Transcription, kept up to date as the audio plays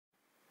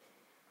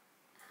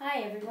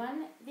Hi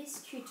everyone,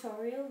 this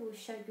tutorial will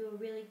show you a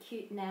really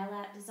cute nail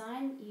art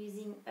design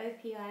using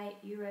OPI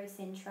Euro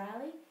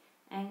centrale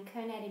and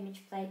Konad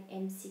image plate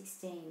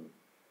M16.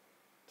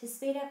 To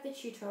speed up the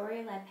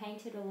tutorial, I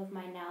painted all of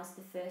my nails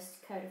the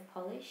first coat of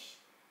polish,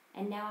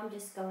 and now I'm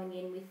just going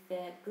in with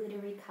the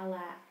glittery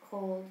colour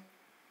called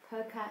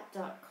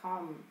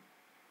polka.com.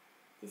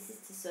 This is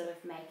to sort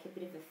of make a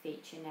bit of a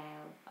feature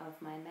nail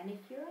of my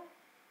manicure.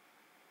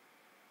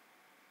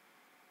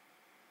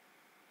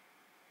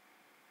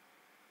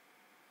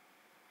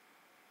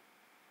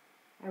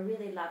 I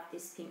really love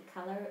this pink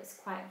colour, it's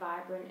quite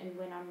vibrant and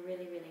went on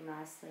really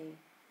nicely.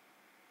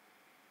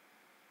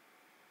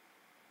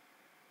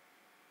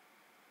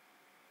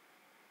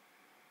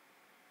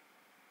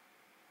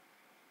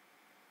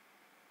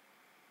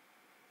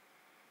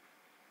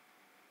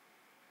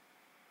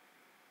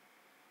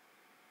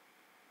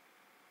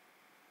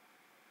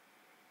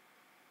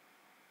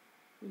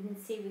 You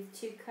can see with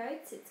two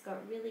coats it's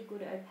got really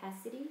good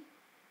opacity.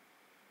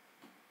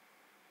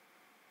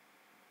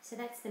 So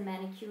that's the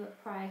manicure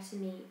prior to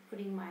me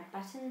putting my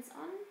buttons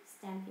on,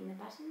 stamping the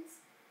buttons.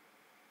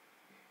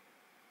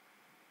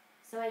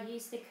 So I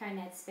use the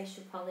Konad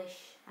special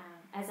polish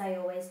as I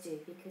always do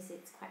because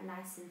it's quite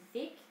nice and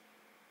thick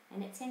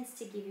and it tends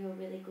to give you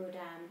a really good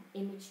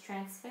image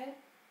transfer.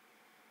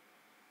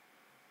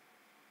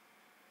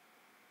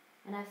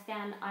 And I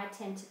found I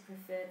tend to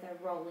prefer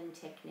the rolling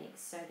technique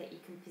so that you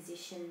can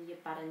position your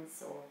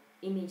buttons or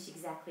image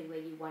exactly where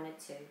you want it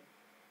to.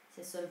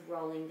 So sort of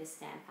rolling the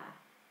stamper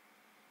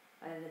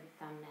over the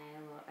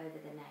thumbnail or over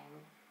the nail.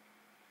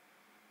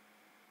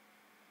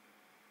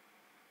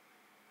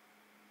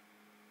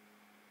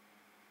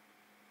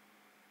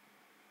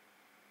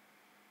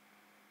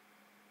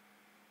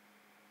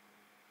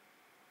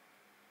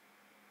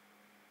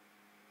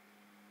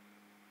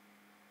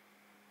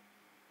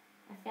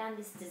 I found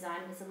this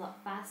design was a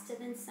lot faster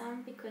than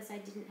some because I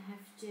didn't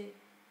have to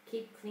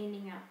keep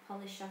cleaning up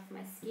polish off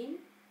my skin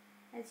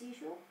as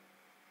usual.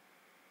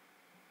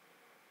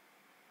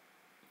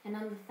 And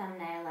on the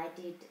thumbnail I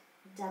did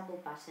double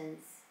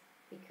buttons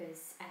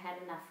because I had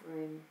enough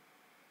room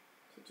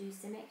to do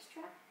some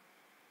extra.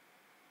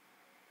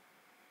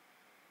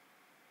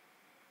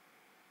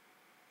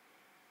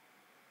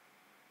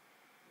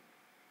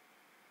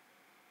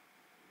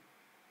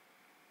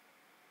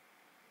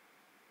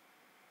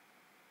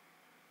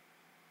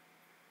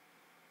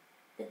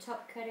 The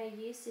top coat I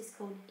used is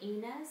called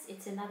Enas.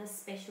 It's another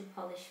special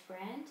polish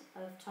brand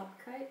of top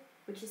coat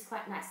which is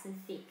quite nice and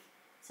thick,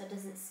 so it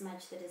doesn't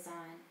smudge the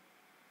design.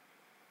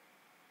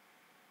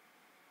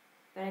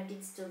 But I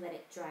did still let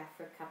it dry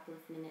for a couple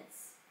of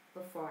minutes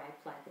before I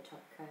applied the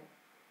top coat.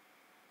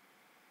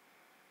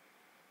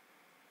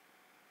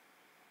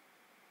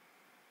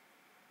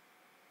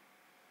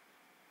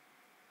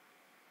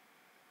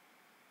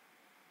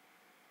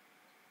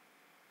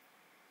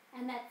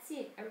 And that's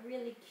it, a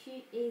really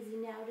cute, easy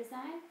nail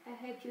design.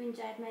 I hope you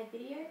enjoyed my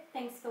video.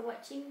 Thanks for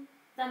watching.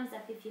 Thumbs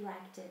up if you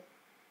liked it.